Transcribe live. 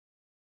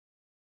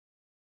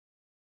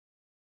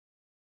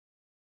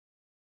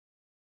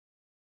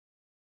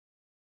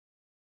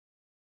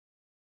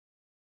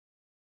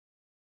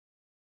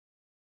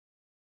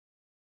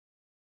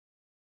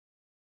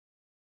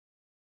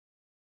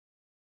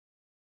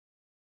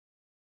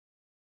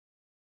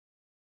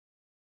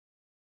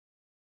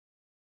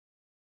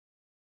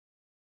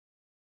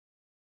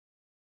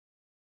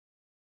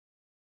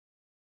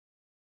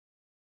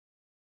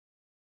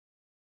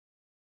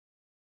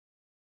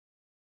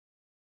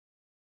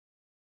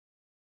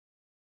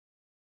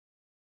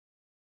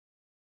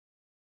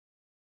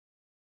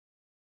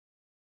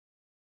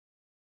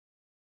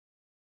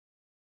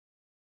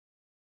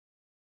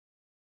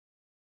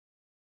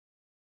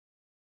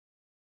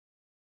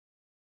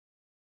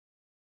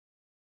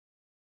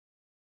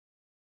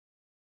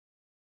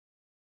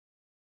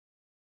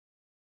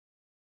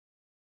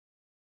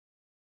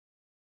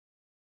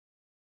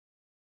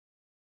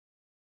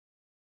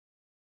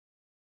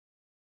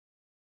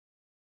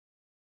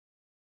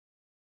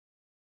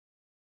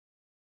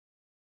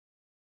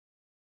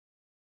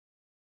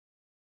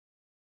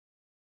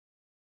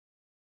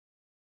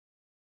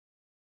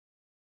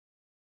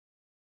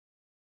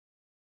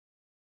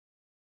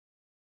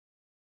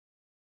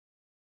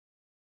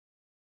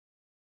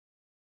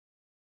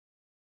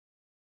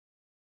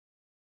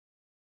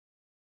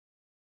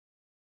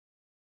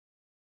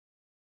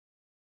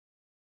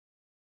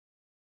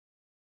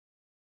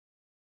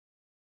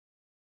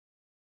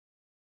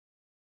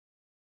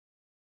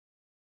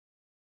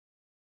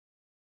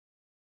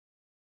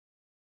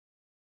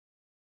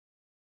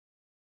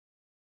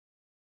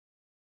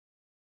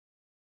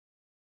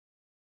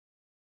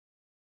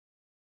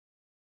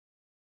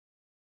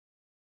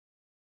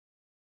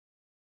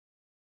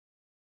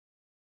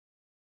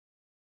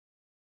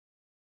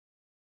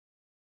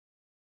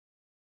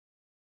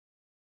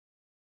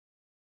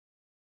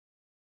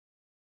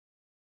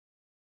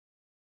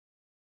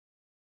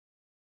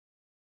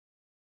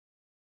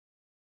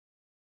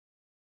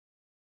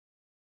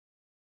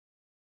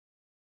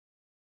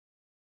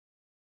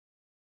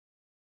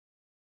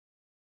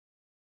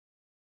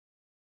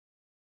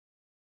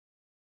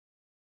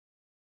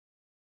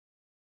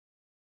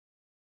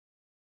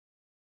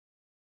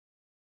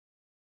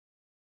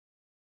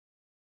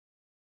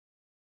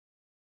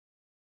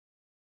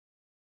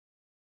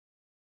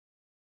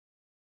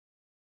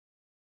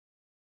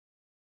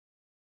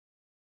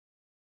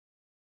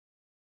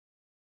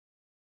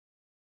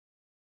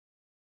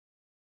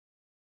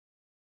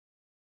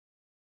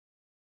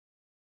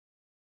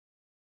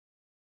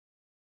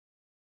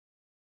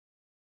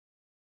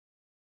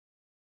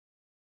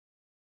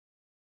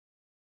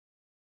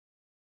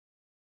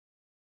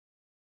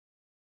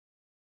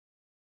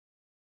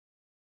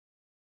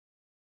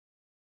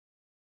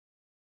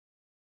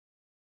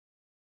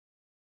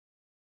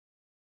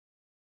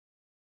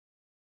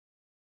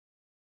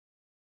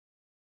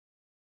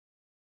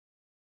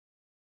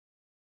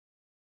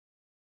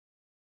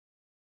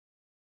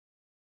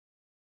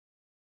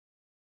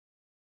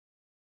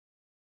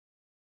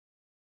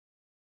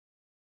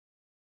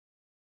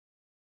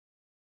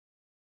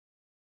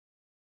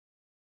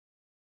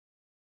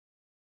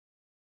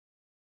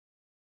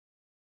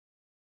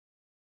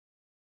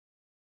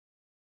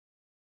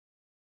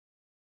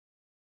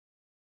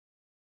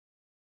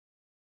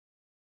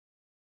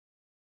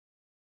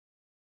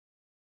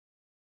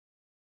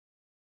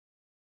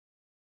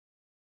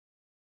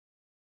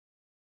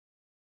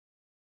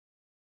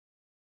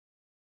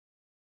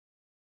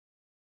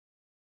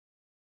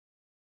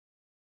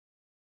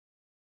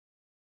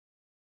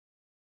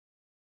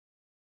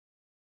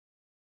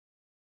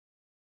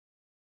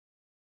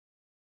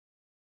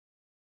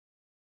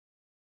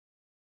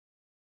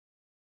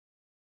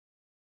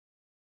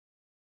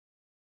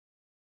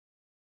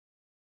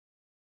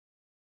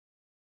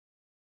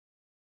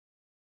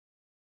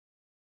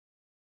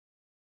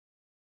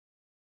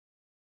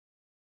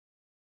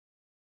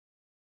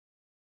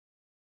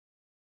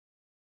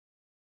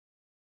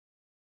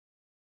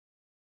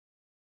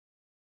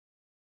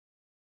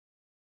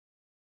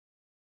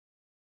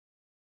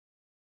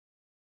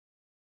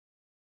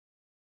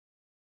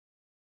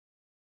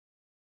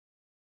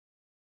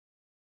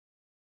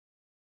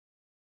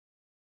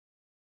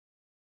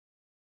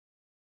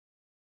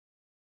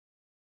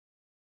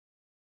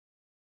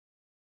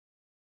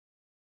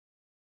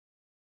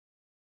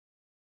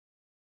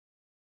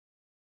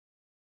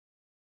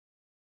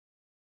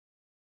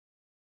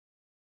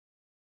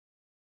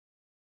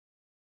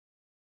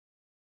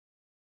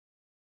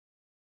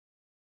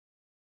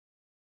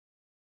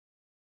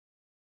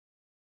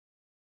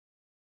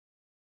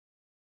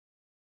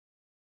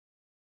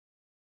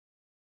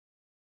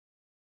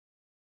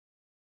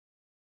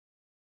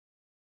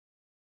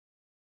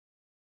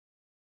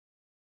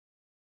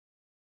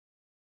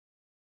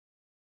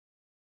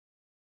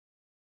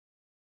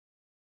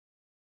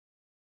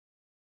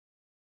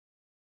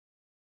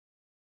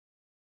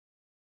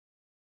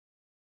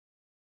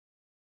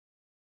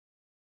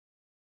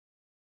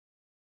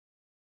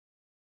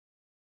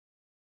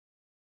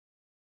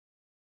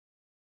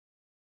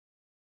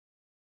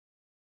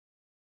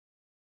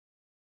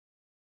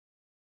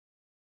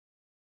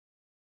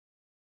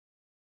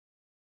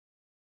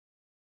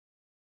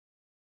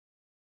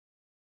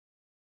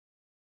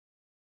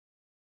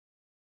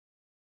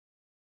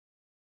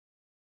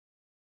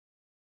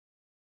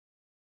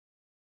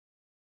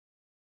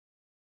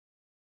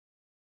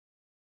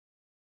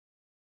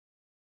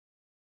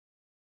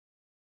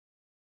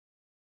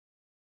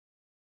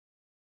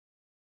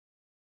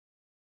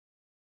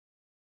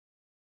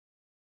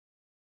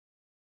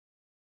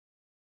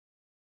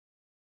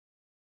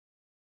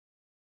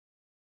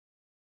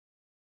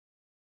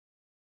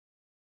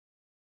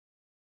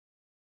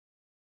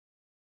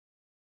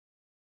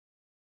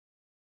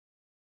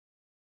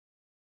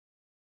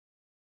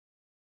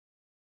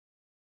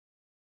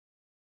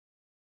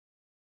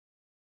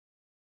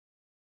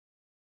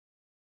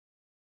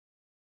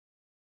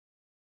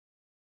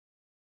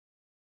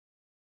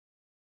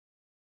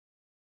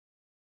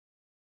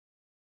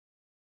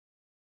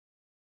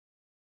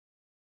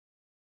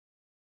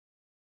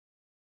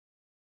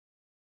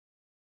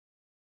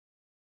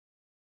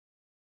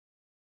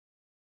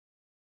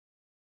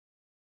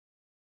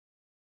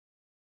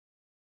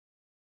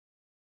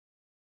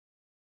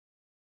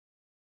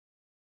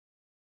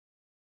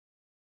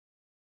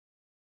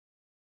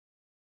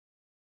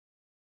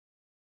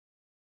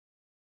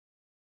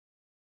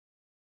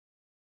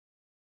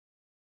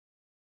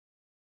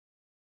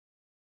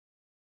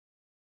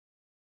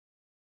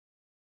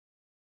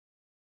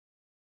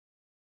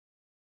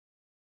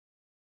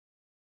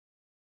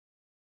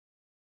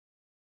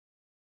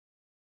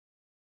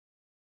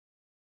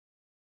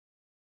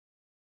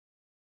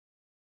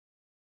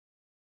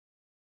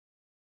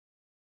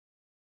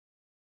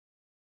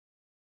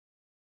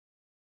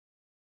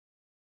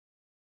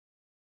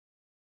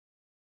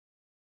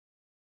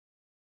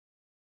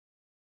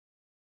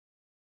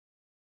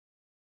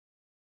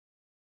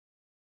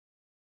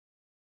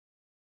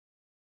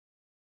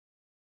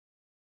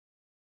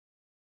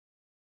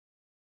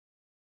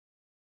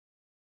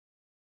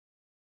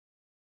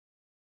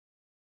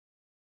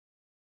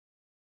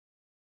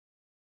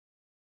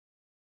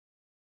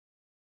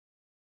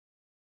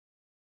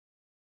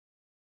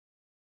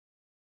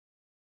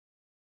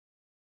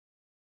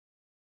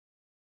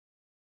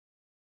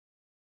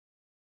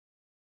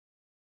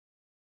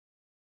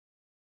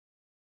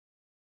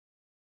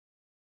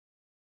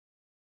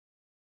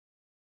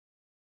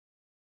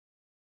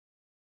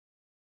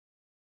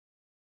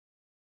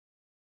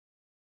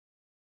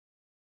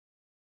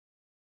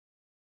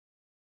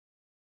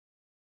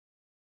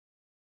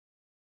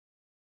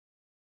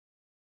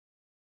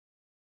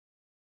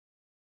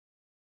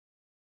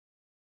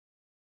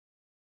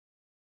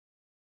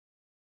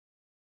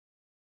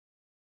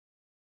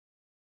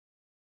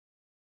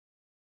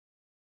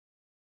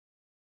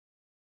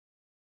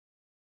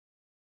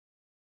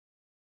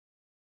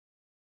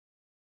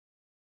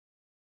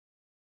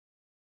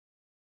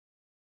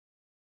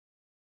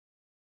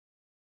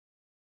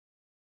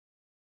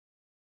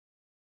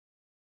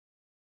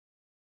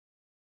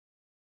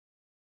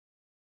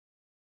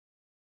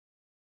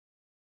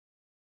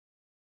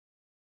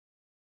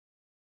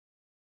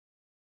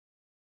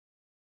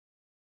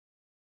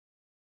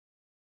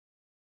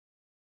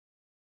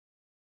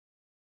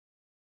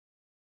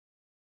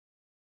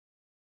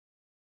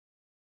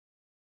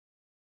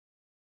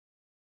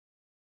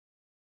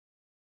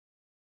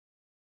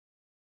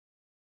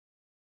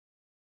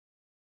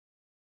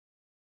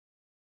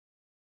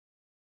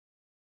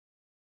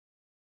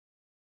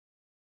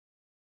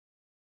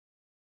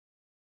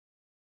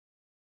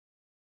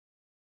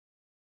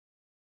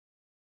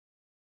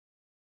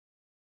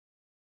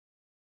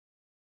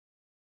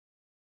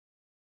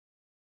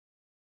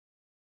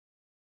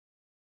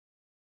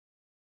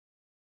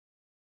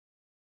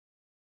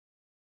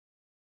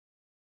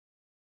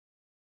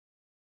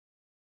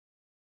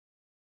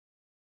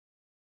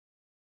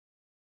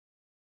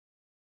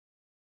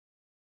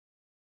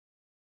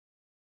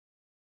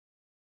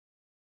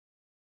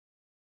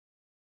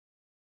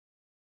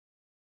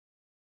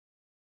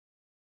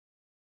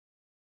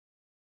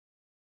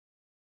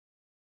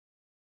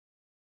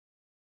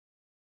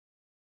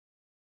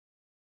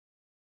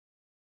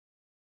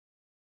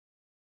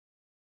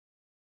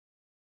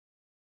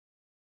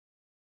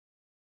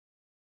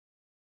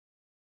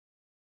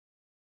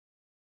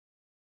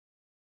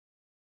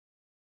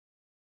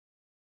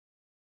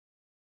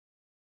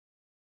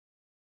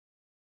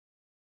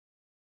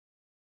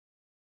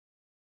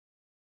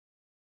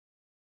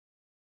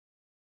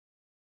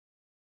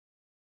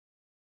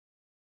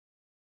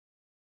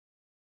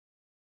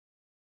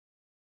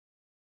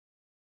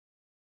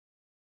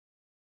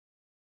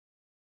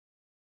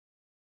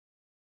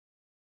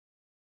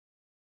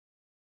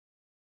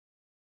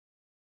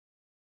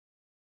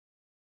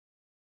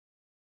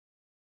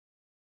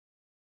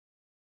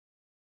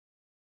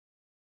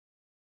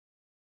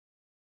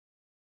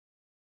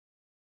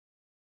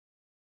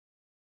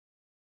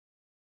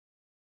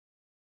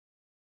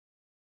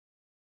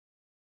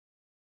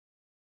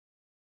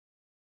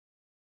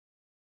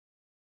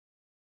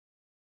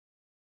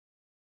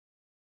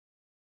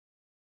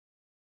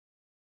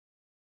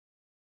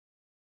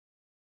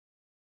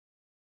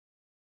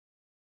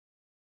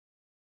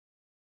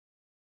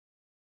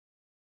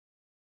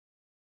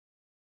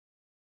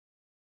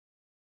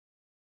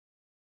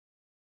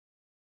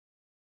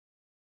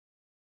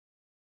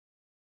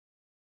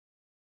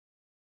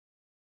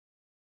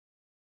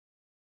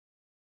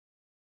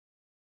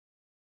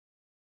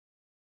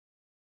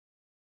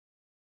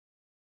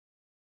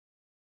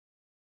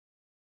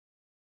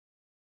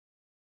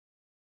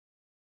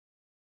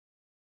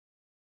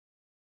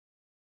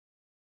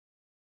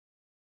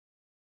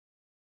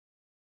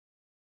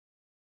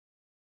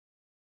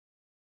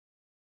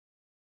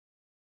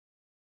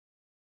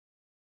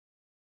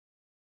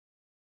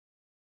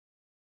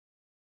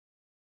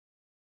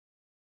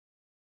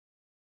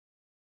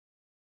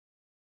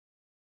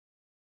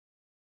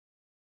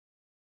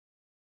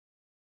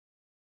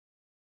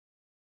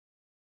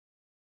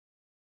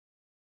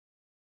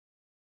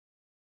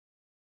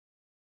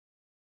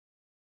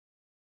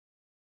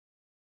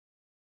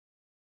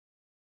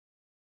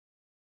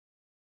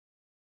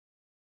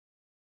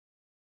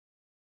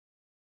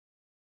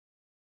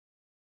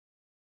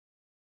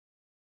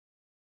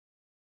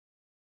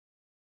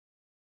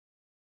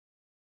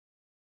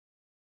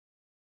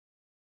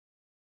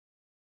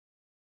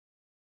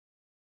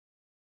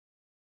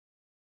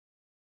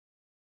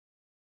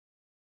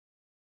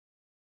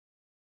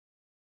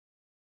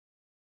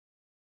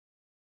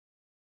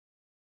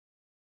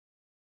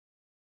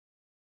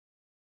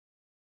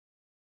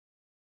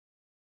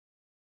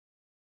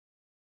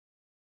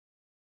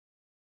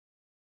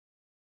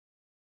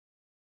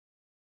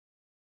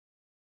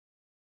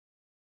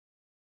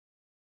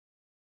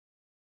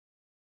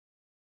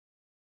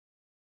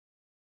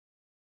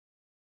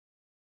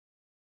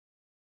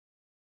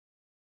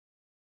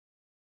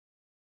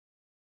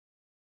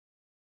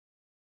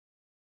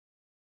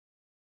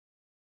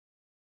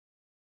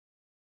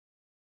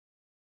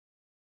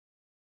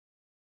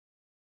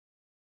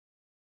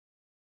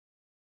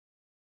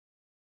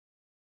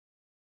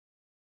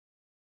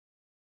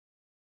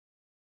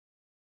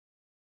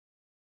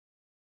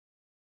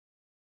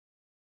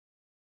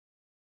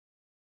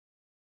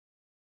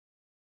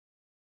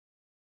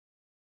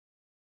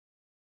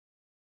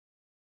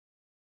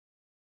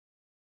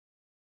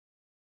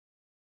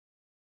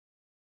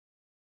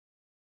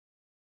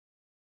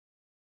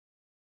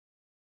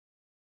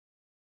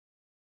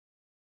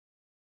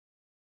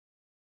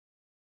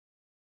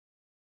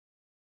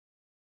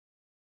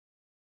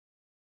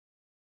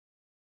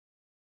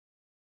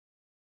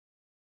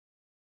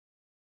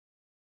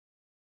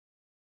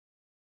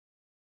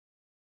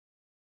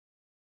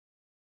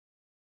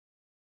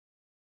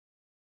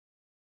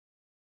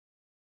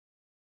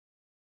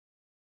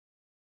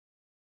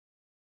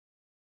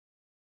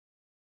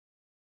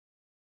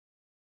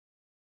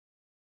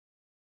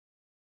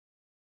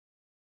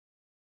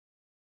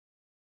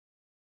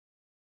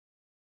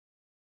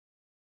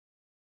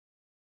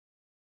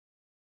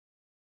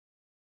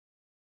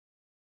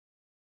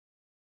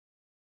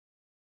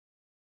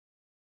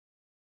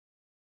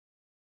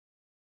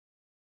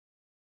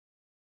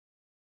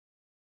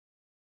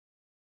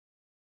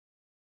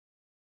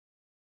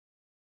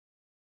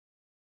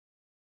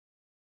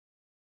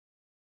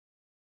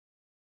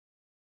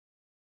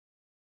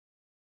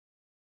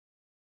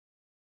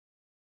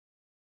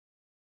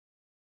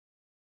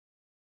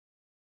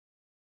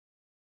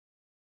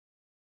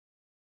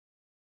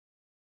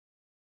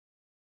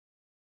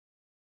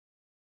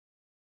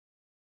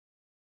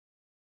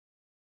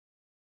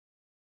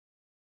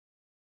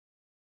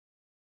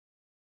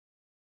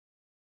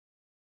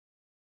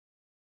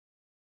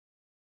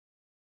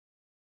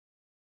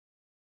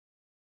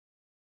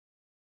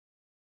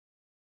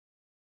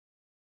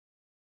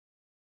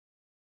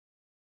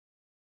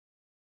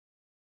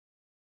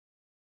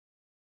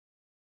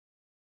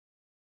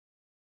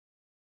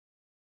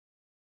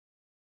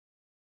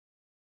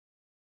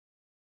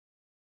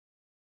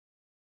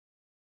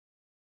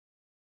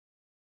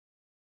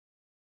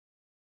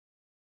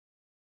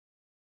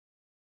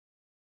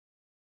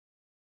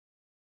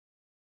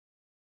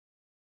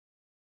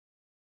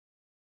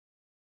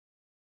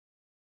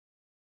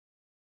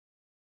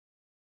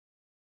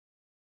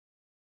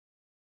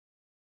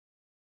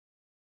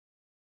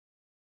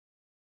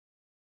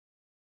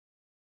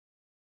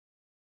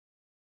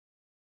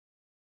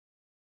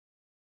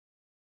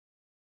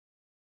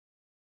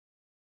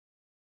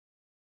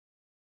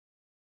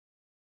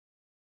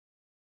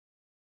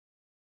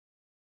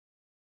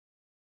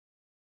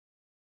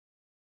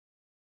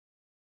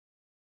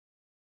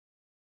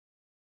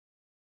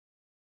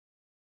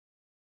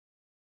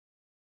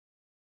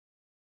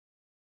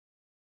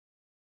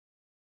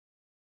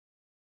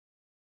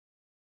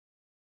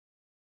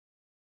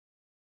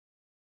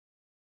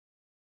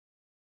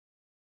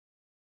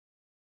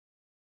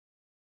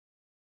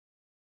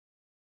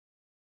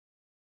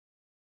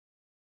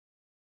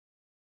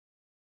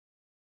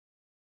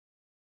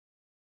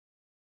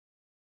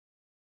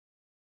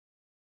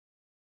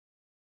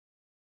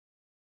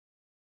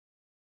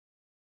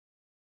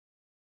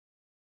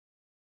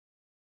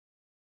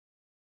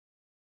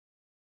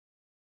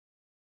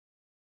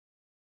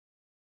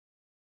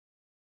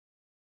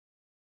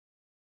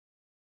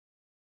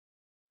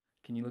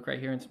Can you look right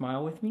here and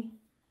smile with me?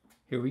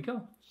 Here we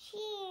go. Cheese.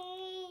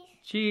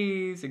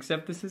 Cheese,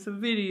 except this is a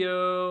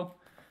video.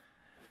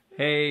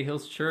 Hey,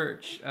 Hills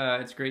Church.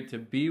 It's great to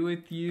be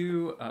with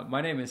you.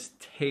 My name is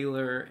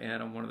Taylor,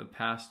 and I'm one of the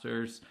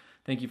pastors.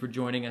 Thank you for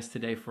joining us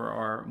today for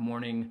our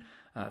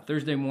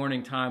Thursday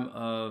morning time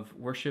of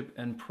worship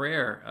and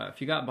prayer.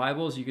 If you got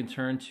Bibles, you can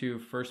turn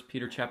to 1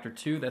 Peter chapter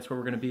 2. That's where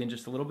we're going to be in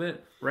just a little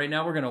bit. Right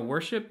now, we're going to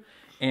worship,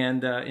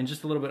 and in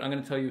just a little bit, I'm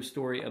going to tell you a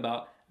story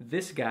about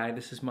this guy.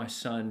 This is my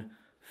son,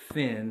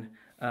 Finn.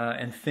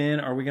 And Finn,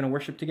 are we going to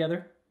worship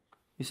together?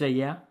 You say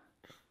yeah?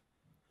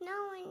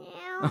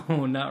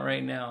 Oh, not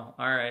right now.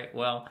 All right.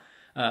 Well,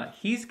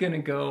 he's going to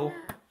go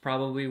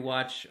probably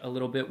watch a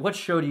little bit. What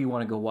show do you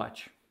want to go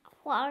watch?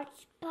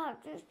 Watch Paw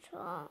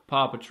Patrol.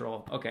 Paw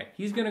Patrol. Okay.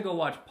 He's going to go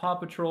watch Paw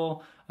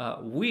Patrol.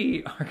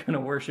 We are going to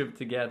worship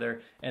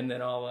together, and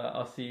then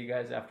I'll see you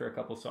guys after a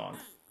couple songs.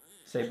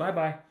 Say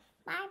bye-bye.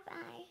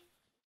 Bye-bye.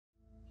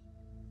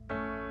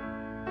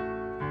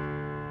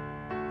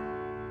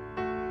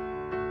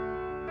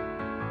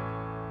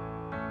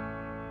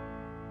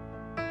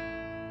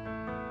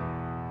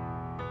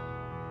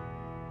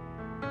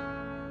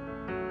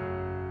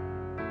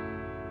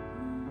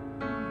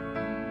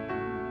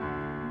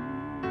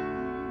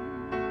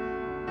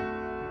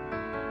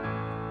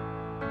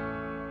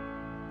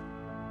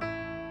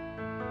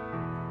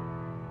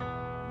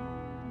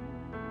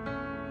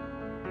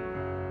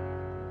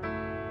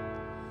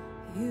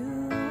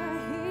 You are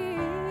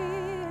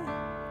here,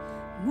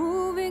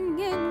 moving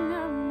in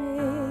our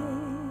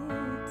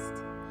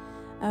midst.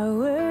 I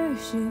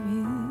worship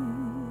you.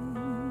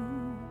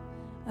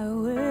 I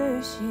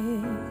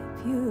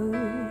worship you.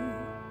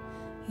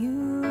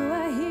 You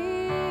are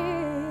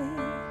here,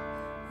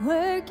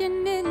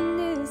 working in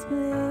this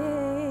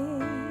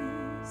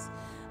place.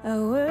 I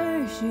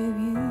worship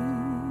you.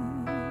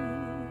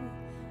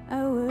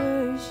 I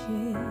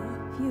worship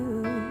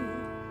you.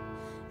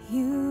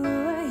 You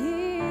are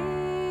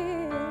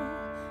here,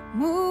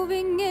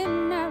 moving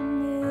in our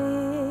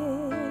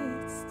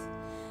midst.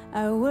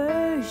 I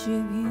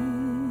worship you.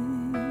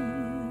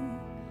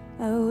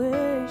 I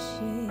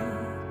worship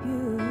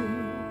you.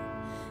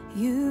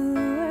 You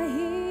are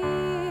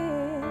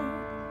here,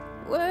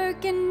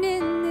 working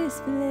in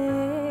this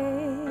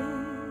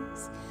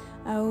place.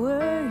 I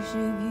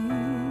worship you.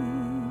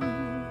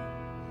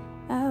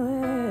 I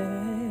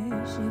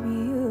worship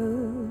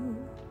you.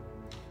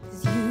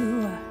 'Cause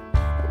you are a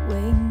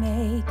way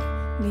make,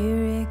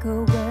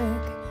 miracle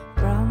work,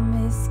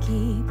 promise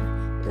keep,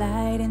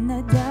 light in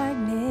the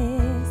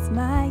darkness.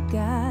 My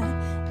God,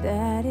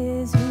 that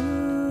is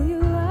who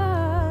you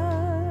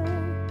are.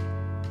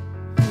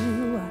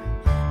 You are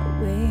a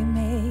way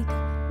make,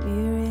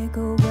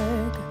 miracle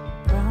work,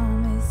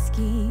 promise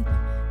keep,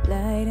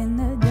 light in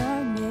the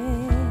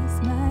darkness.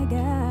 My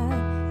God,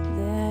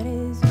 that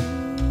is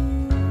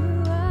who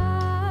you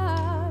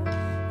are.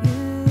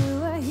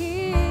 You are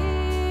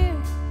here,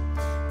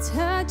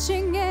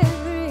 touching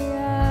every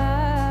heart.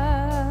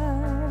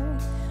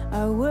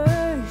 I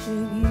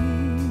worship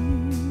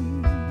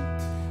you.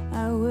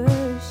 I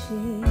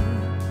worship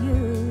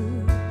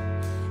you.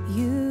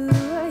 You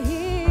are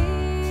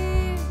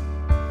here,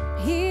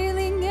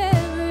 healing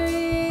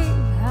every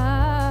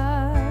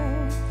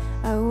heart.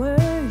 I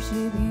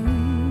worship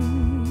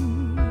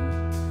you.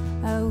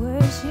 I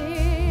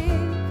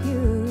worship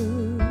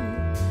you.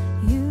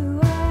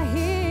 You are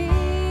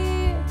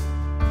here,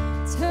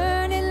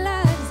 turning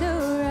lives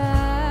around.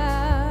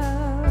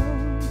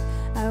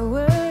 I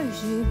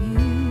worship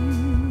you.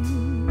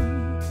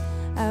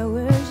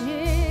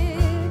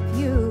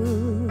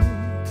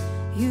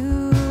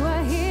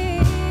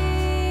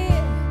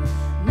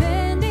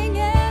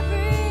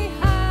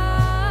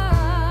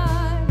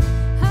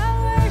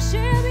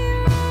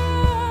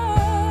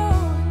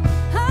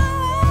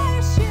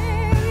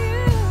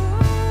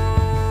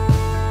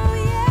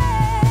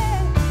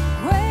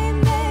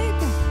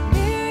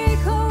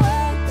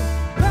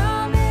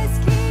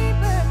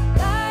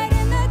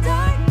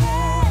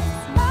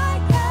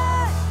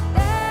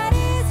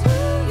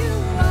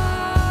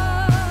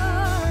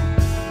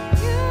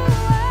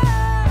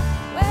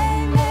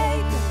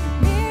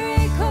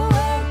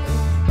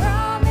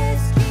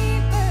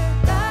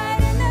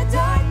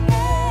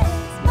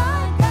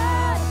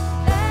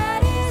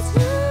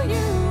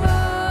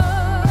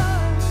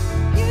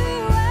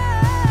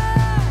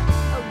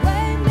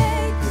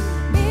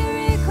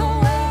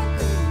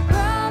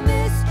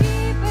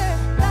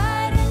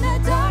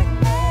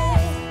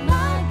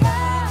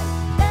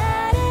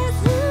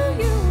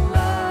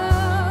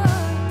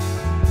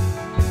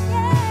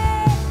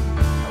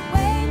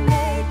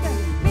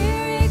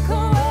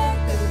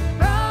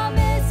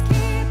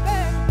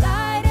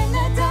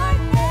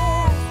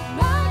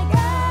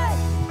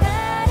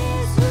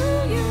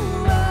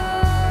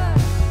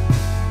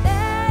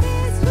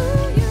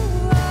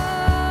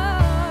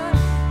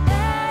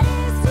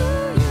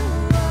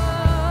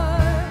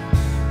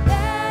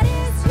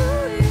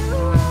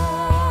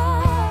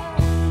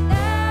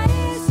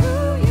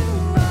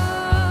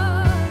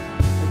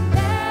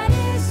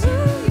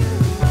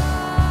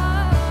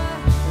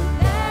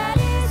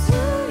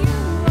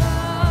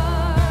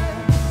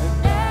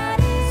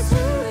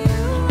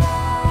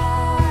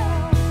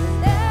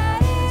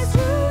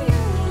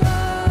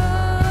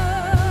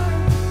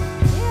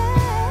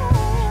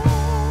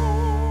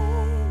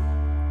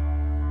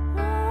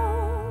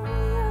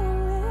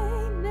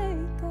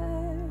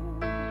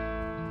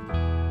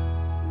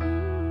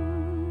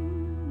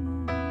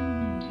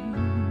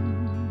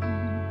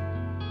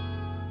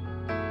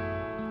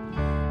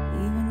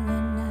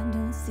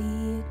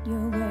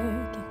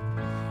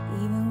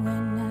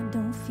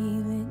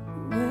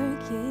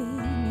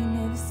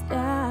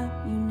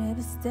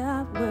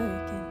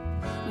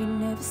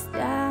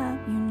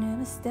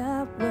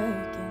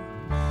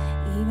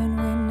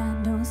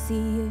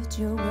 it,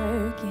 you're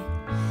working.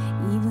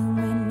 Even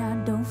when I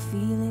don't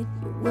feel it,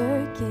 you're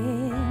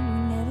working.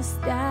 You never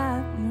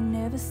stop, you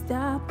never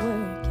stop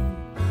working.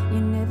 You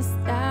never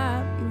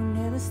stop, you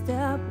never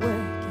stop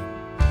working.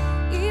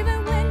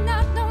 Even when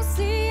I don't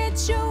see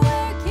it, you're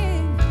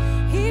working.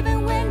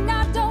 Even when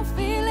I don't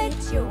feel it,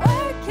 you're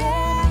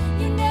working.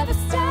 You never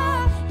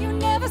stop, you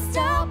never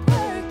stop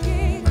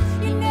working.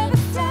 You never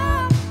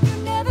stop,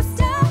 you never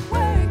stop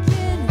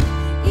working.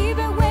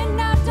 Even when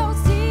I don't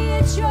see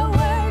it, you're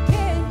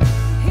working.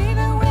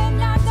 Even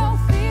when I don't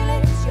feel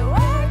it, you're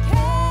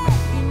working.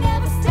 You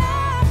never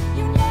stop,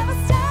 you never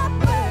stop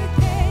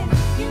working.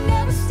 You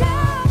never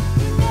stop,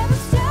 you never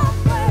stop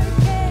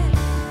working.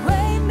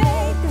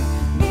 Waymaker,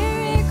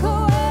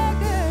 miracle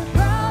worker,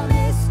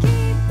 promise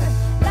keeper,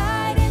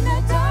 light in the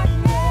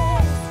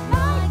darkness.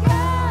 My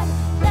God,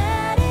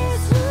 that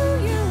is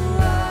who you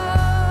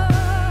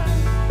are.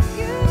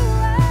 You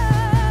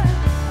are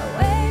a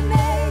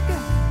waymaker,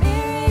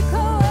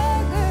 miracle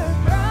worker,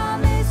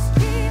 promise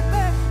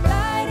keeper,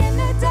 light in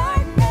the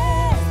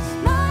darkness.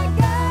 My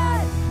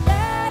God,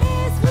 that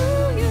is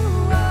who you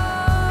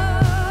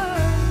are.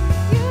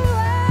 You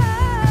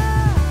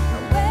are a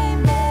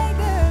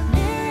waymaker,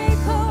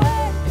 miracle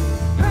worker,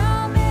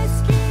 promise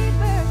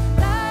keeper,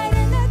 light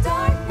in the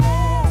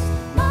darkness.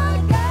 My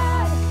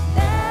God,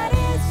 that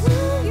is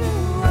who you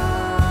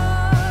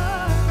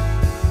are.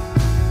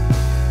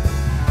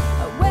 A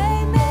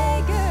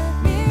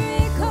waymaker,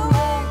 miracle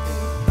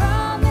worker,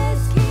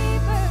 promise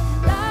keeper,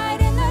 light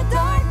in the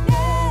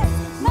darkness.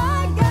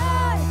 My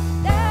God,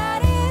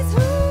 that is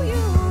who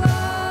you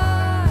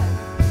are.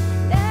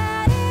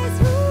 That is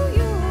who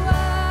you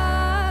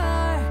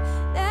are.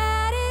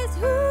 That is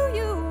who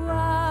you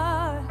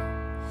are.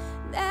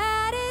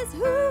 That is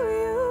who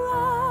you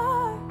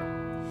are.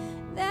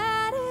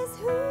 That is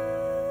who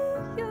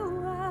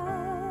you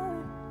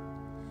are.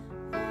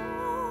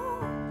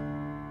 Oh,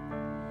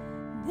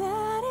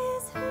 that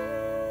is who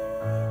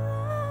you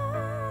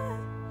are.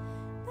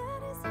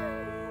 That is who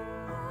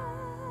you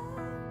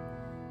are.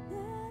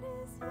 That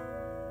is who you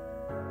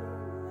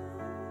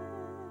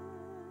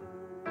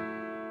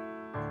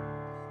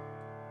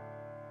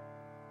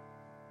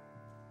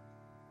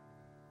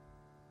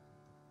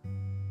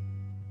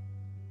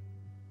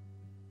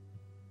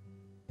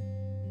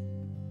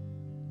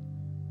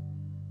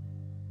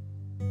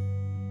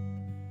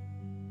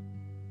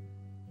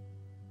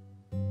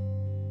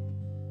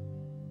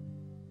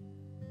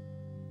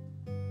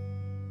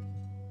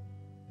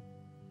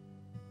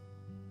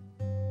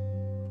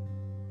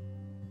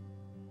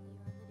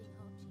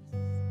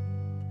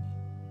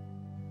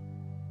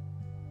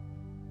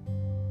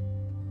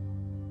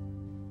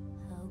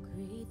How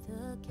great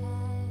the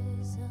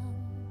chasm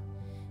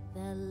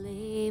that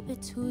lay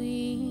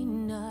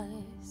between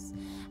us.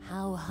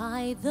 How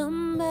high the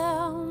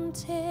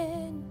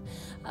mountain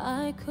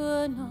I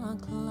could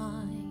not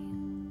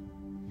climb.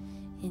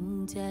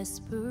 In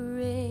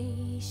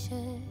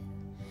desperation,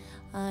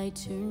 I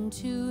turned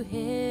to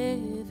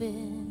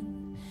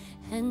heaven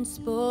and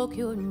spoke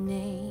your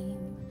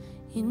name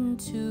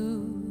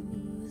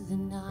into the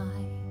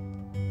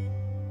night.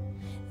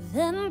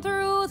 Then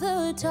through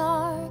the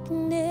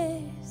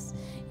darkness,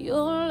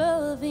 your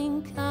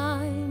loving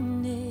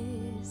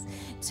kindness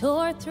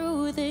tore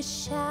through the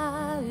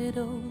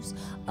shadows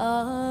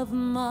of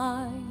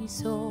my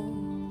soul.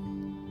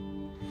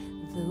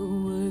 The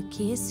work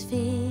is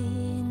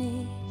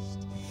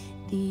finished,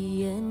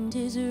 the end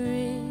is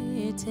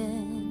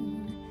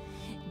written.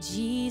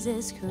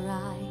 Jesus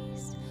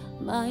Christ,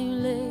 my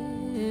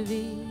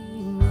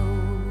living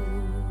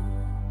hope.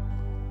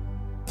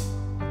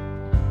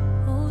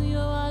 Oh, you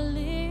are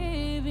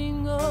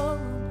living hope,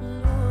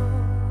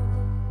 Lord.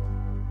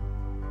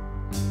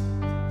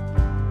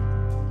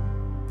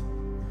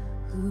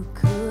 Who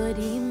could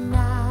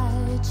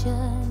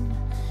imagine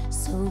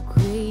so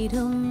great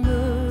a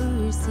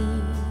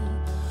mercy?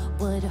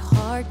 What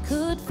heart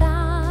could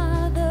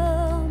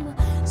fathom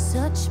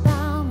such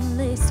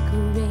boundless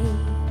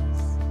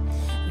grace?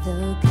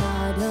 The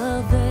God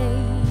of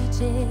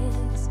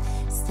ages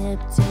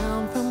stepped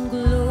down from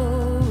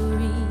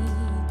glory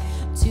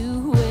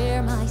to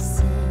wear my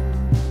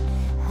sin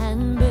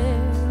and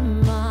bear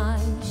my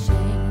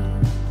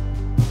shame.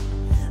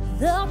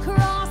 The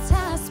cross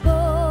has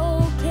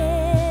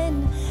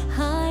spoken,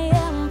 I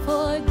am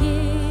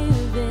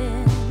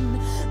forgiven.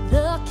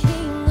 The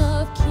King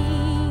of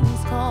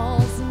Kings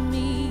calls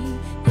me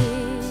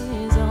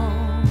his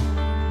own.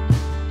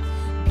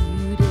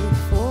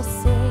 Beautiful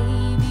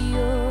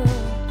Savior,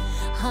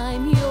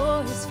 I'm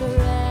yours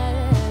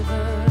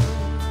forever.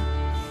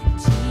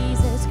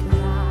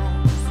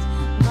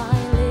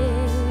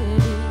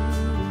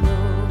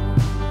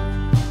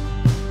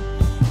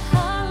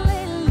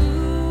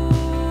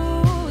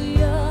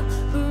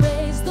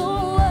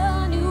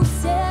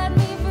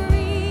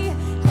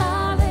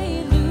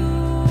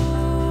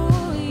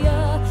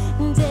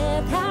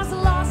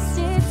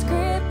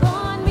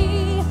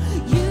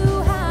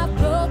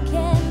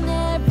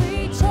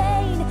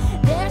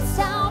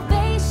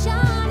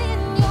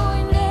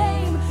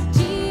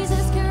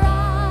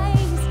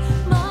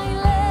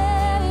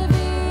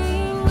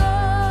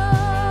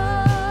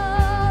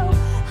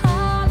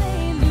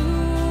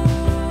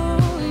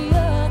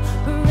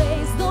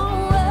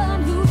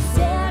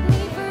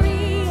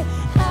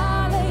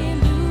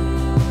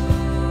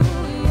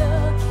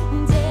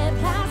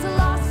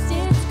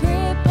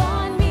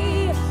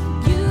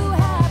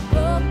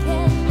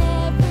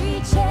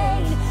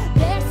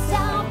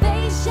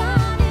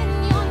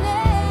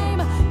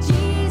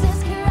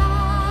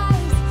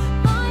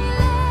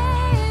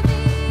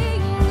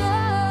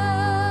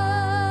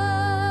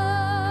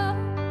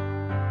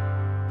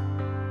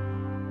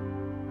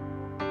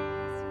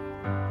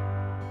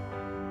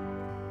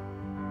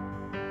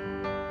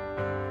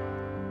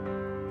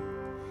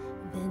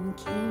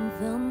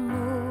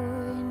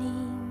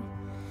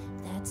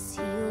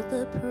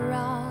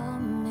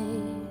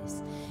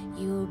 promise,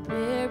 your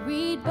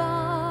buried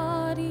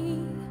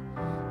body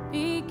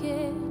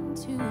began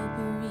to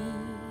breathe.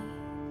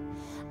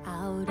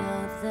 Out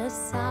of the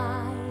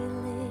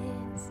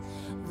silence,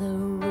 the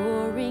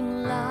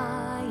roaring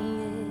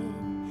lion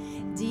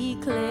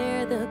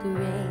declared the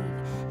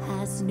grave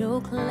has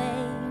no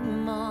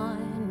claim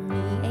on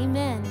me.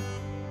 Amen.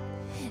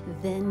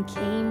 Then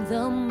came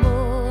the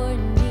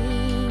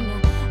morning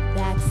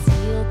that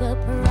sealed the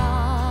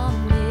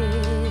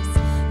promise.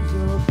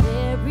 Your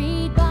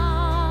buried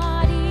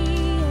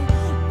body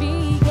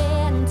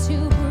began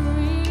to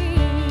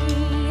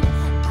breathe.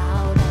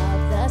 Out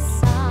of the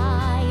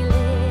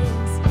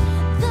silence,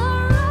 the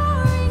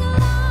roaring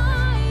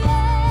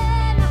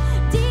lion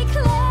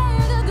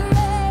declared the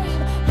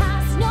grave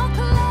has no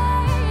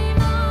claim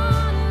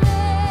on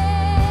me.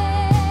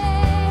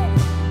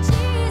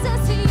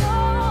 Jesus,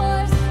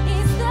 yours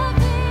is the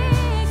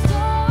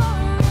victory.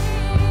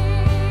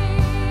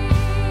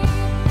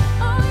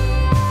 Oh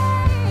yeah,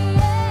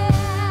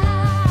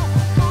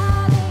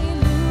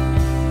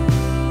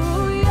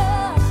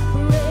 hallelujah.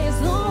 Praise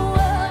the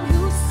one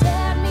who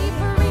set me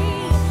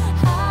free.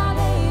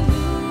 Hallelujah.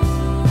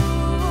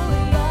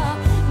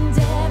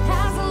 Death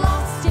has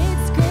lost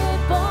its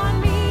grip on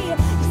me,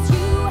 'cause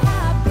you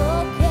have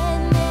broken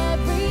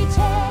every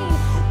chain.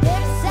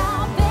 There's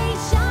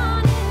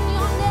salvation in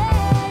your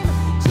name,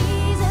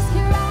 Jesus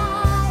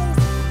Christ,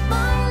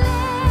 my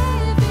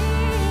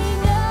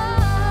living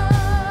hope.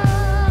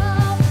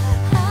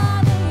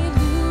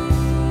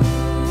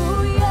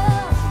 Hallelujah.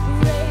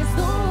 Praise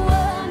the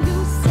one who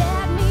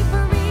set me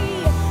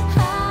free.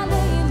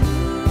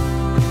 Hallelujah.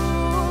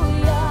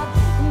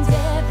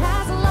 Death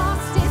has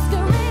lost its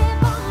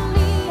grip on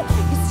me,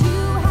 'cause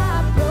you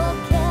have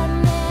broken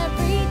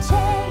every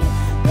chain.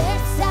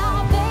 There's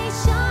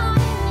salvation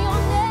in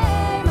your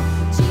name,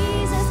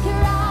 Jesus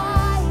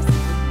Christ,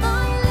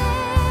 my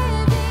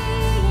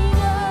living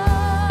hope.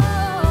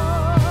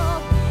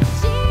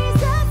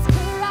 Jesus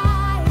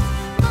Christ,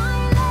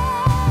 my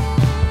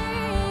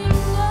living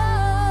hope.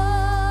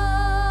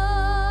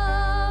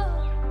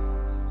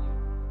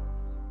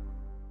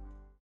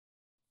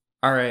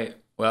 All right.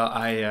 Well,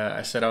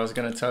 I said I was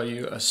going to tell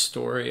you a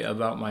story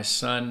about my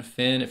son,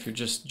 Finn. If you're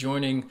just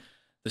joining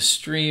the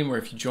stream or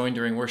if you joined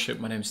during worship,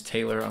 my name's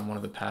Taylor. I'm one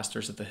of the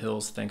pastors at the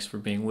Hills. Thanks for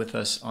being with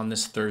us on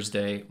this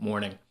Thursday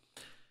morning.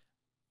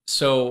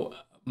 So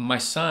my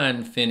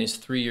son, Finn, is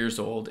 3 years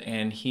old,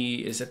 and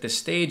he is at the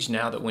stage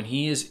now that when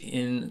he is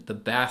in the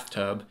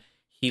bathtub,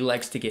 he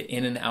likes to get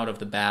in and out of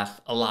the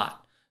bath a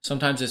lot.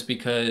 Sometimes it's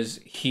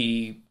because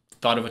he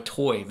thought of a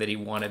toy that he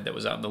wanted that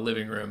was out in the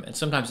living room, and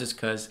sometimes it's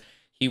because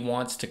he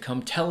wants to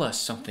come tell us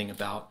something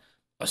about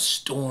a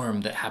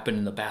storm that happened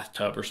in the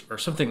bathtub or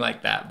something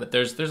like that. But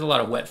there's a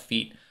lot of wet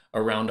feet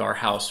around our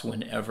house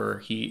whenever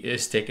he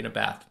is taking a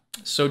bath.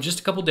 So just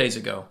a couple days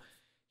ago,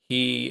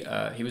 he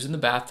was in the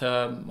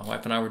bathtub. My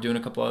wife and I were doing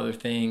a couple other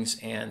things,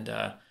 and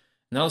all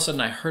of a sudden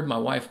I heard my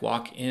wife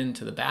walk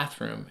into the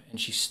bathroom, and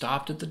she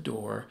stopped at the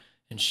door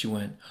and she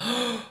went,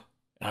 and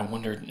I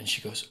wondered, and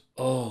she goes,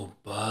 "Oh,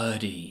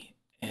 buddy."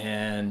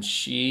 And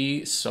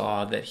she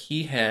saw that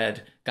he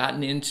had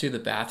gotten into the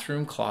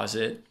bathroom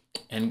closet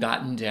and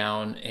gotten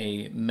down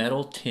a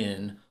metal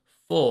tin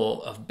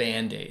full of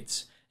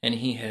Band-Aids. And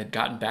he had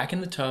gotten back in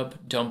the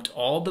tub, dumped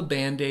all the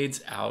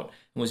Band-Aids out,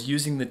 and was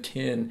using the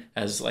tin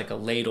as like a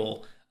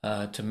ladle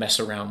to mess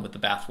around with the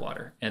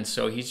bathwater. And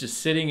so he's just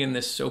sitting in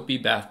this soapy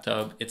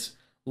bathtub. It's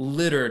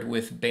littered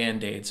with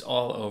Band-Aids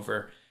all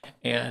over.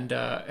 And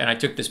I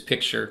took this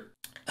picture.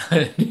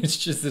 It's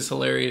just this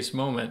hilarious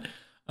moment.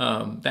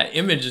 That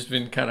image has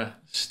been kind of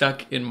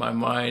stuck in my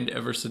mind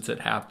ever since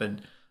it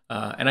happened.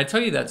 And I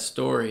tell you that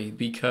story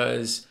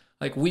because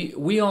like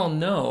we all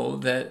know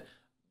that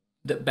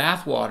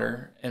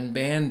bathwater and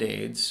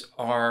Band-Aids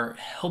are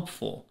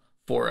helpful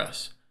for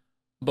us,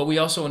 but we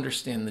also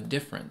understand the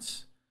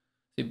difference.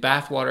 See,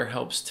 bathwater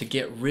helps to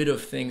get rid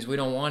of things we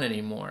don't want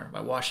anymore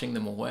by washing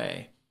them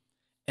away.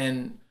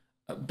 And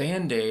a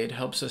Band-Aid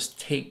helps us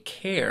take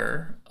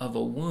care of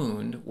a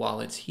wound while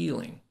it's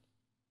healing.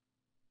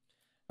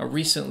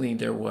 Recently,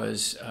 there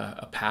was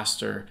a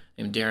pastor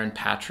named Darren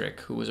Patrick,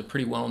 who was a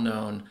pretty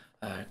well-known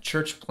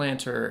church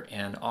planter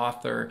and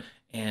author,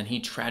 and he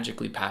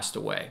tragically passed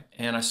away.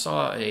 And I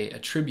saw a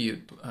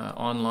tribute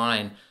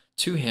online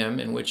to him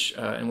in which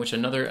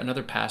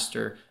another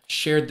pastor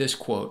shared this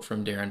quote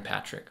from Darren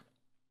Patrick.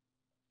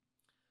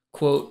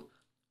 Quote,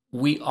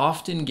 "We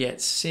often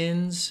get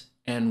sins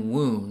and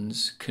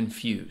wounds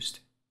confused.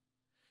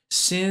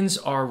 Sins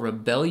are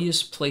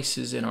rebellious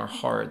places in our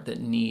heart that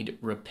need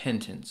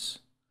repentance.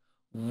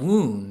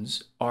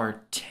 Wounds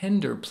are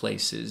tender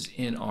places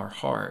in our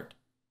heart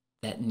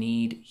that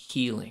need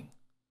healing.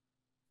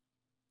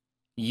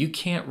 You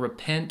can't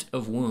repent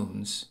of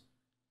wounds,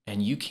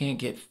 and you can't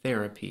get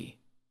therapy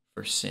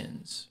for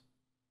sins."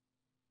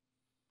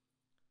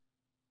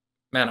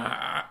 Man,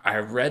 I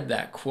read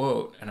that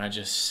quote, and I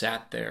just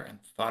sat there and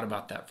thought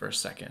about that for a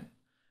second.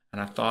 And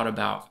I thought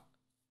about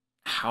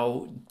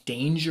how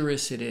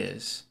dangerous it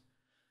is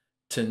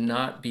to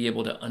not be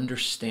able to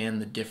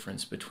understand the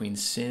difference between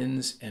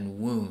sins and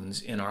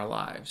wounds in our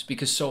lives.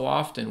 Because so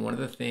often, one of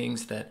the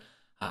things that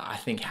I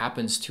think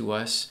happens to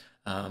us,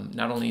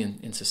 not only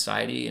in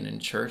society and in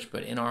church,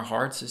 but in our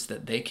hearts, is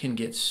that they can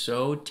get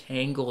so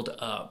tangled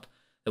up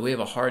that we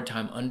have a hard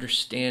time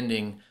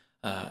understanding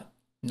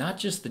not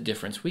just the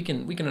difference. We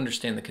can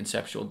understand the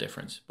conceptual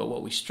difference, but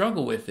what we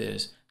struggle with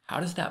is, how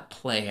does that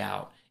play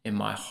out in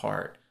my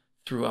heart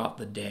throughout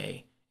the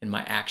day, in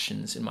my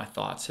actions, in my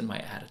thoughts, in my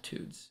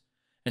attitudes?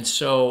 And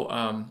so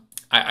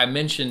I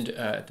mentioned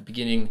at the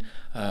beginning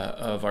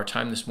of our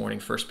time this morning,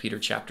 1 Peter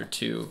chapter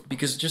 2,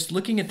 because just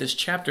looking at this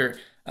chapter,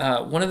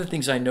 one of the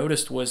things I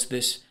noticed was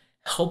this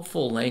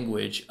helpful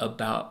language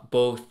about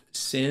both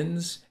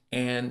sins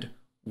and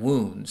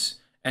wounds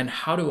and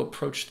how to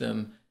approach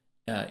them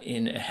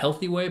in a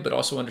healthy way, but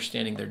also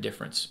understanding their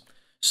difference.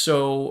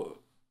 So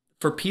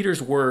for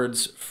Peter's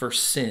words for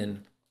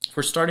sin,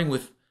 we're starting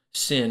with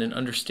sin and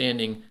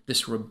understanding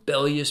this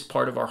rebellious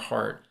part of our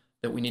heart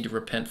that we need to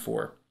repent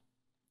for.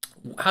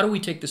 How do we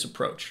take this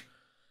approach?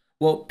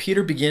 Well,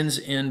 Peter begins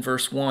in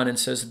verse 1 and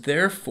says,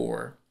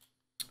 "Therefore,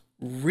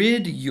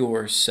 rid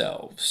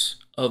yourselves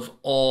of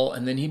all,"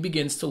 and then he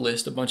begins to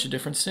list a bunch of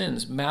different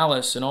sins: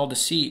 malice and all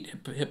deceit,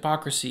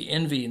 hypocrisy,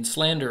 envy, and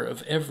slander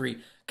of every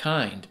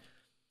kind.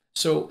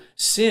 So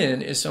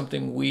sin is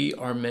something we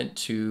are meant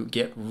to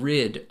get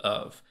rid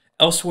of.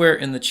 Elsewhere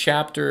in the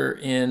chapter,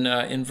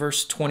 in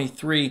verse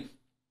 23,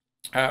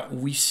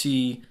 we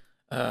see,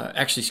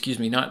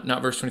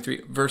 not verse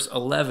 23, verse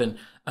 11,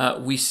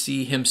 we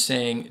see him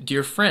saying,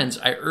 "Dear friends,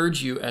 I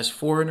urge you as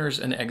foreigners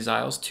and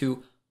exiles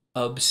to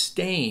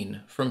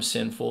abstain from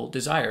sinful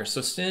desires."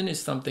 So sin is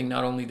something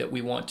not only that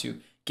we want to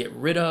get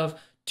rid of,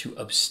 to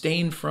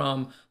abstain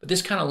from, but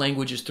this kind of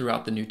language is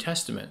throughout the New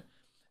Testament.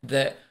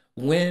 That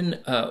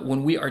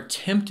when we are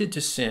tempted to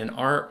sin,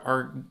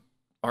 our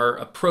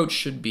approach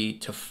should be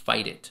to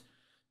fight it.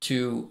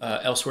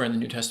 Elsewhere in the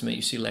New Testament,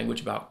 you see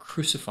language about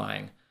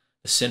crucifying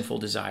the sinful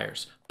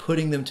desires,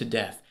 putting them to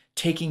death,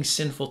 taking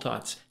sinful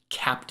thoughts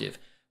captive.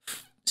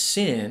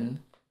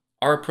 Sin,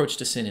 our approach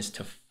to sin is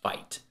to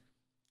fight,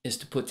 is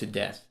to put to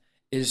death,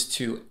 is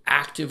to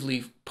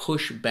actively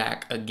push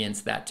back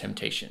against that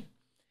temptation.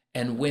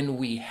 And when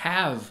we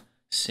have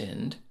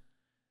sinned,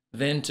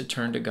 then to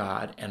turn to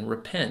God and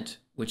repent,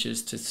 which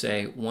is to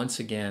say, once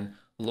again,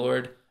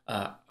 Lord,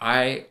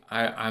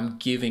 I'm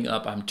giving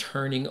up, I'm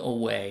turning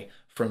away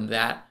from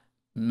that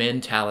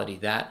mentality,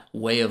 that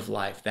way of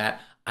life,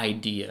 that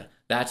idea.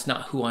 That's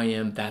not who I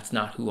am. That's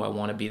not who I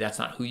want to be. That's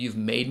not who you've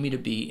made me to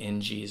be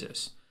in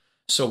Jesus.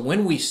 So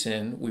when we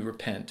sin, we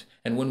repent.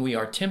 And when we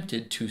are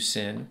tempted to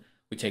sin,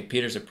 we take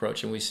Peter's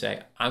approach and we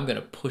say, I'm going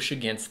to push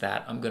against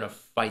that. I'm going to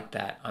fight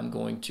that. I'm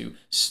going to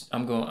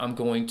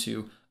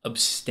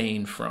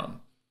abstain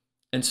from.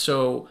 And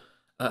so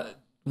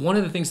one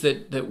of the things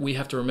that we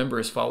have to remember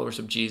as followers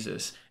of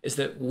Jesus is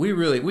that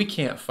we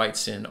can't fight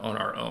sin on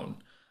our own.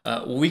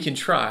 We can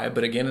try,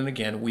 but again and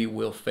again, we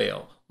will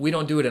fail. We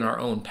don't do it in our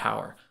own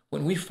power.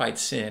 When we fight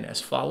sin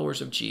as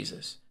followers of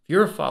Jesus, if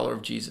you're a follower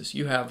of Jesus,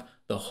 you have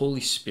the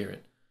Holy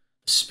Spirit,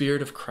 the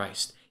Spirit of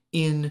Christ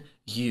in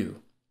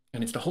you.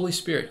 And it's the Holy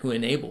Spirit who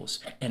enables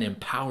and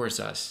empowers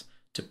us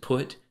to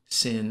put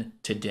sin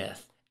to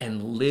death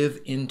and live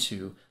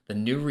into the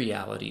new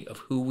reality of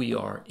who we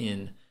are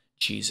in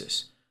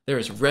Jesus. There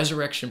is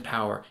resurrection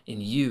power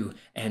in you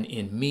and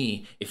in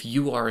me if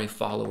you are a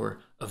follower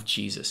of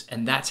Jesus.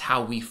 And that's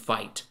how we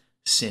fight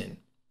sin.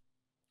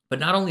 But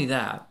not only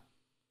that,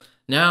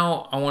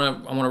 now I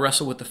want to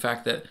wrestle with the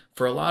fact that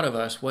for a lot of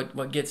us,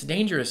 what gets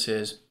dangerous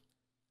is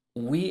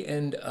we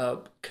end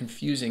up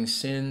confusing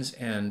sins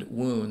and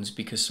wounds,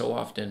 because so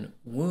often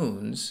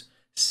wounds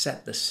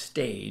set the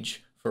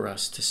stage for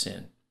us to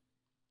sin.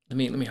 Let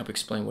me help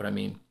explain what I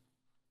mean.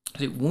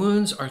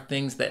 Wounds are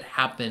things that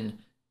happen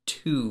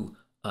to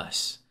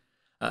us.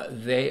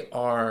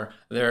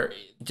 They're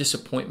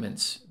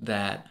disappointments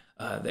that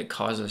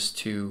cause us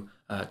to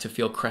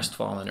feel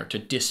crestfallen or to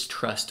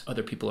distrust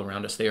other people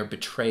around us. They are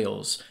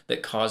betrayals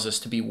that cause us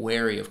to be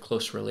wary of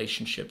close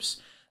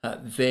relationships.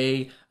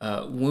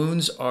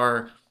 Wounds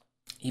are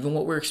even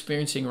what we're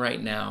experiencing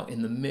right now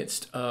in the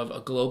midst of a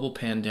global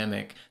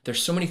pandemic.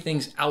 There's so many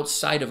things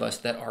outside of us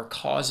that are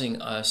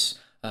causing us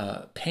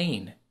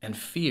pain and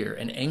fear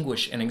and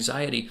anguish and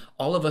anxiety.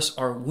 All of us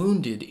are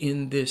wounded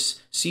in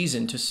this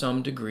season to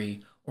some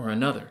degree or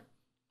another.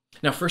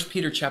 Now, 1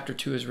 Peter chapter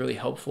 2 is really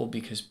helpful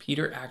because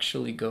Peter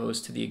actually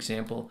goes to the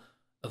example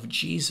of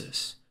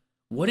Jesus.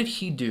 What did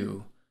he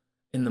do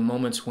in the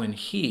moments when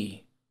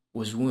he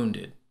was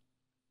wounded?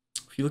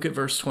 If you look at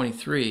verse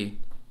 23,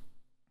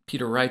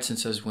 Peter writes and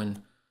says,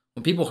 when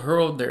people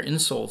hurled their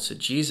insults at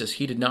Jesus,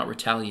 he did not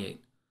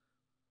retaliate.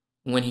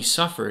 When he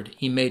suffered,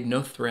 he made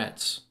no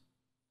threats.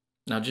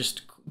 Now,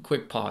 just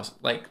quick pause.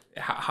 Like,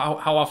 how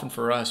often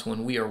for us,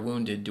 when we are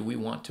wounded, do we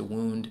want to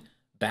wound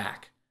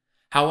back?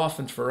 How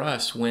often for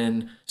us,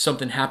 when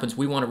something happens,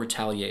 we want to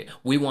retaliate.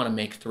 We want to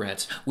make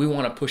threats. We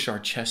want to push our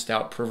chest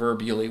out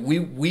proverbially.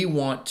 We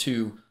want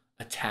to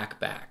attack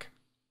back.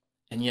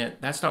 And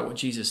yet, that's not what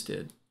Jesus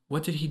did.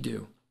 What did he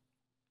do?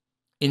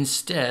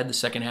 Instead, the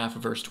second half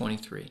of verse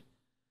 23,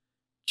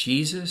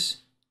 Jesus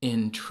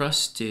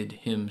entrusted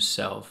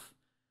himself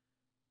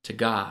to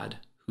God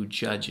who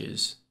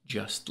judges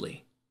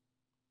justly.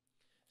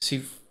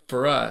 See,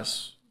 for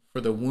us,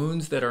 for the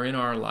wounds that are in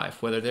our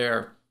life, whether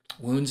they're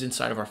wounds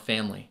inside of our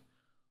family,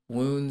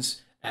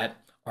 wounds at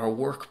our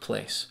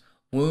workplace,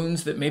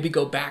 wounds that maybe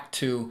go back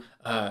to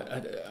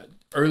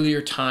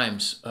earlier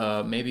times,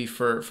 maybe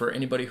for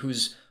anybody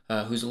who's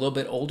a little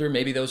bit older,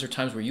 maybe those are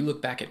times where you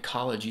look back at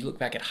college, you look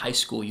back at high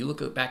school, you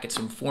look back at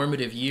some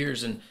formative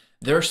years, and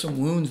there are some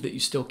wounds that you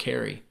still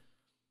carry.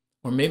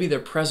 Or maybe they're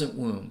present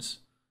wounds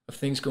of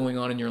things going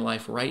on in your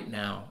life right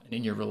now and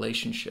in your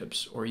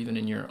relationships or even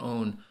in your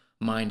own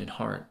mind and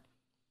heart.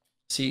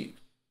 See,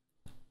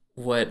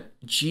 what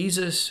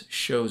Jesus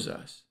shows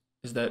us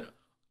is that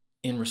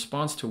in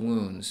response to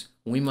wounds,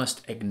 we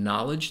must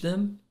acknowledge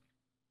them,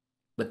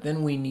 but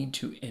then we need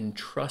to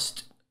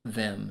entrust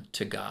them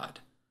to God.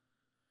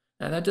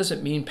 Now, that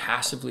doesn't mean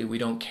passively we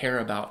don't care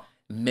about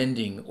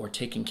mending or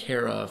taking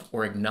care of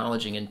or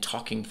acknowledging and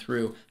talking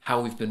through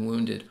how we've been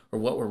wounded or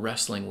what we're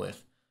wrestling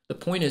with. The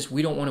point is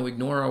we don't want to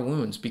ignore our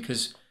wounds,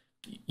 because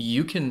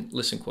you can,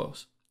 listen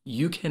close,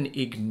 you can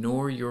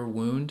ignore your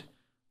wound,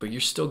 but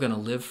you're still going to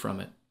live from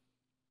it.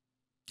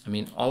 I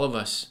mean, all of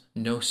us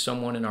know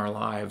someone in our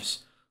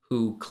lives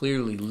who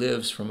clearly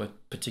lives from a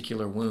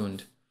particular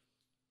wound.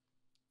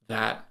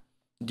 That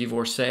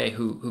divorcee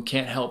who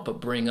can't help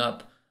but bring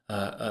up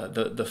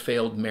the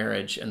failed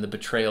marriage and the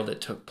betrayal that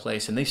took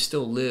place, and they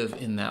still live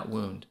in that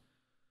wound.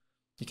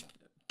 You can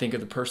think of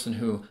the person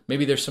who,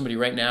 maybe there's somebody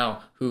right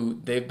now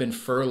who they've been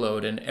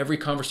furloughed, and every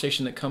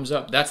conversation that comes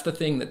up, that's the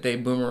thing that they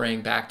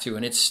boomerang back to,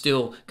 and it's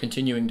still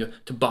continuing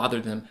to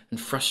bother them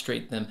and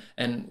frustrate them.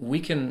 And we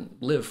can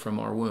live from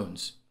our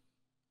wounds.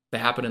 They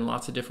happen in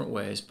lots of different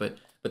ways, but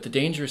the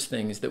dangerous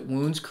thing is that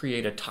wounds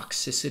create a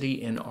toxicity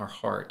in our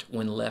heart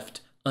when left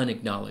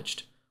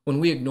unacknowledged. When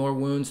we ignore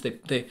wounds,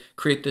 they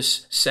create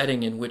this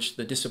setting in which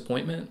the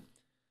disappointment,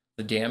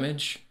 the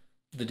damage,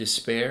 the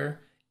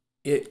despair,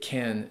 it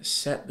can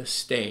set the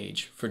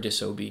stage for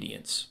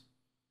disobedience.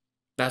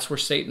 That's where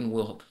Satan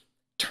will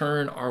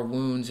turn our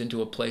wounds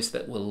into a place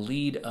that will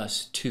lead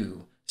us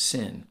to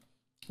sin,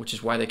 which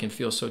is why they can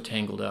feel so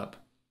tangled up.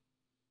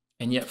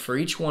 And yet for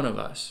each one of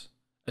us,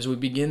 as we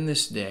begin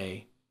this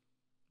day,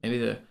 maybe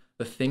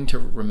the thing to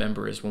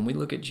remember is when we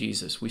look at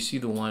Jesus, we see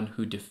the one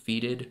who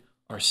defeated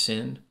our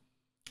sin,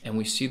 and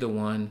we see the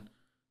one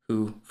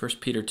who 1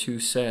 Peter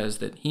 2 says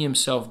that he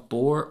himself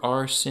bore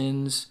our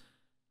sins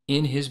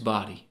in his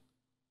body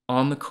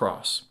on the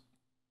cross,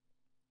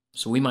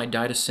 so we might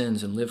die to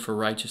sins and live for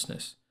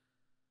righteousness.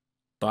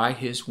 By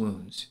his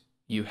wounds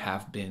you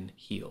have been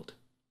healed.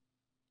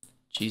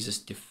 Jesus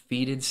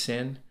defeated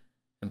sin,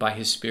 and by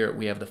his Spirit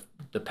we have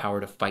the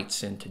power to fight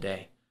sin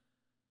today.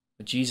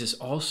 But Jesus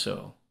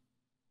also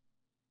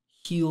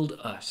healed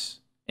us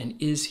and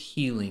is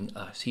healing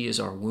us. He is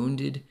our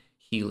wounded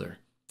healer.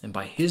 And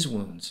by his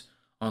wounds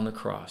on the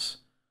cross,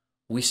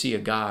 we see a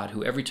God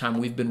who every time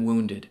we've been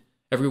wounded,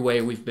 every way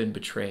we've been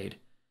betrayed,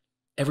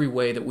 every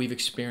way that we've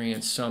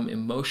experienced some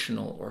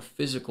emotional or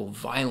physical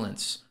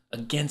violence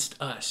against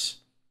us,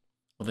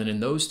 well, then in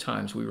those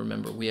times we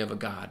remember we have a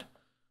God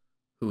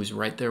who is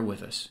right there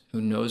with us, who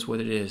knows what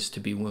it is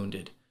to be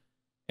wounded,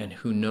 and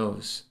who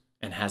knows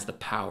and has the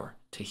power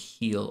to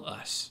heal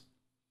us.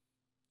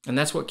 And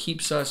that's what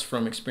keeps us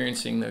from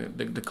experiencing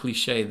the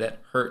cliche that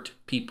hurt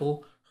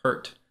people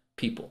hurt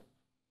people.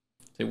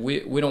 So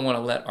we don't want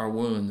to let our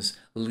wounds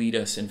lead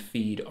us and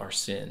feed our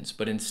sins,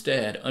 but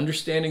instead,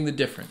 understanding the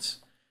difference,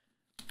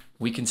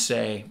 we can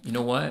say, you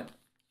know what?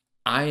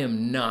 I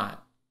am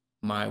not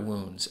my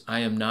wounds. I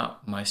am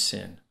not my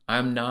sin.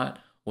 I'm not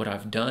what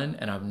I've done,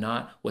 and I'm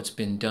not what's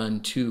been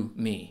done to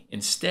me.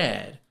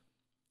 Instead,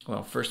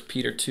 well, 1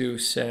 Peter 2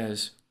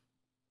 says,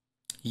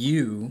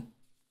 you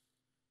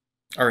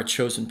are a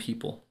chosen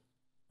people,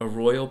 a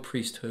royal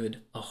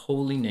priesthood, a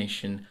holy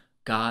nation,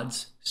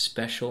 God's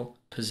special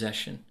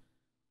possession,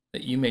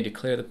 that you may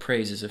declare the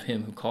praises of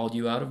him who called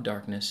you out of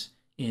darkness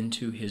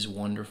into his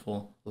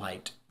wonderful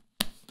light.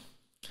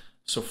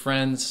 So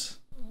friends,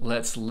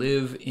 let's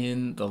live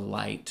in the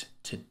light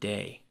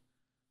today,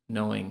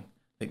 knowing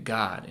that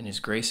God, in his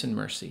grace and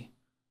mercy,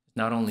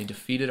 not only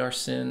defeated our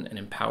sin and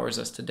empowers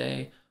us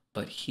today,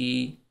 but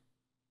he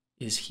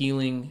is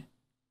healing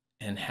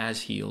and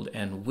has healed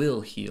and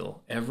will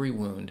heal every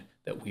wound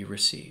that we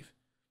receive.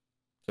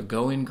 So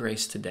go in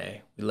grace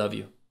today. We love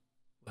you.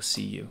 We'll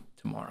see you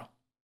tomorrow.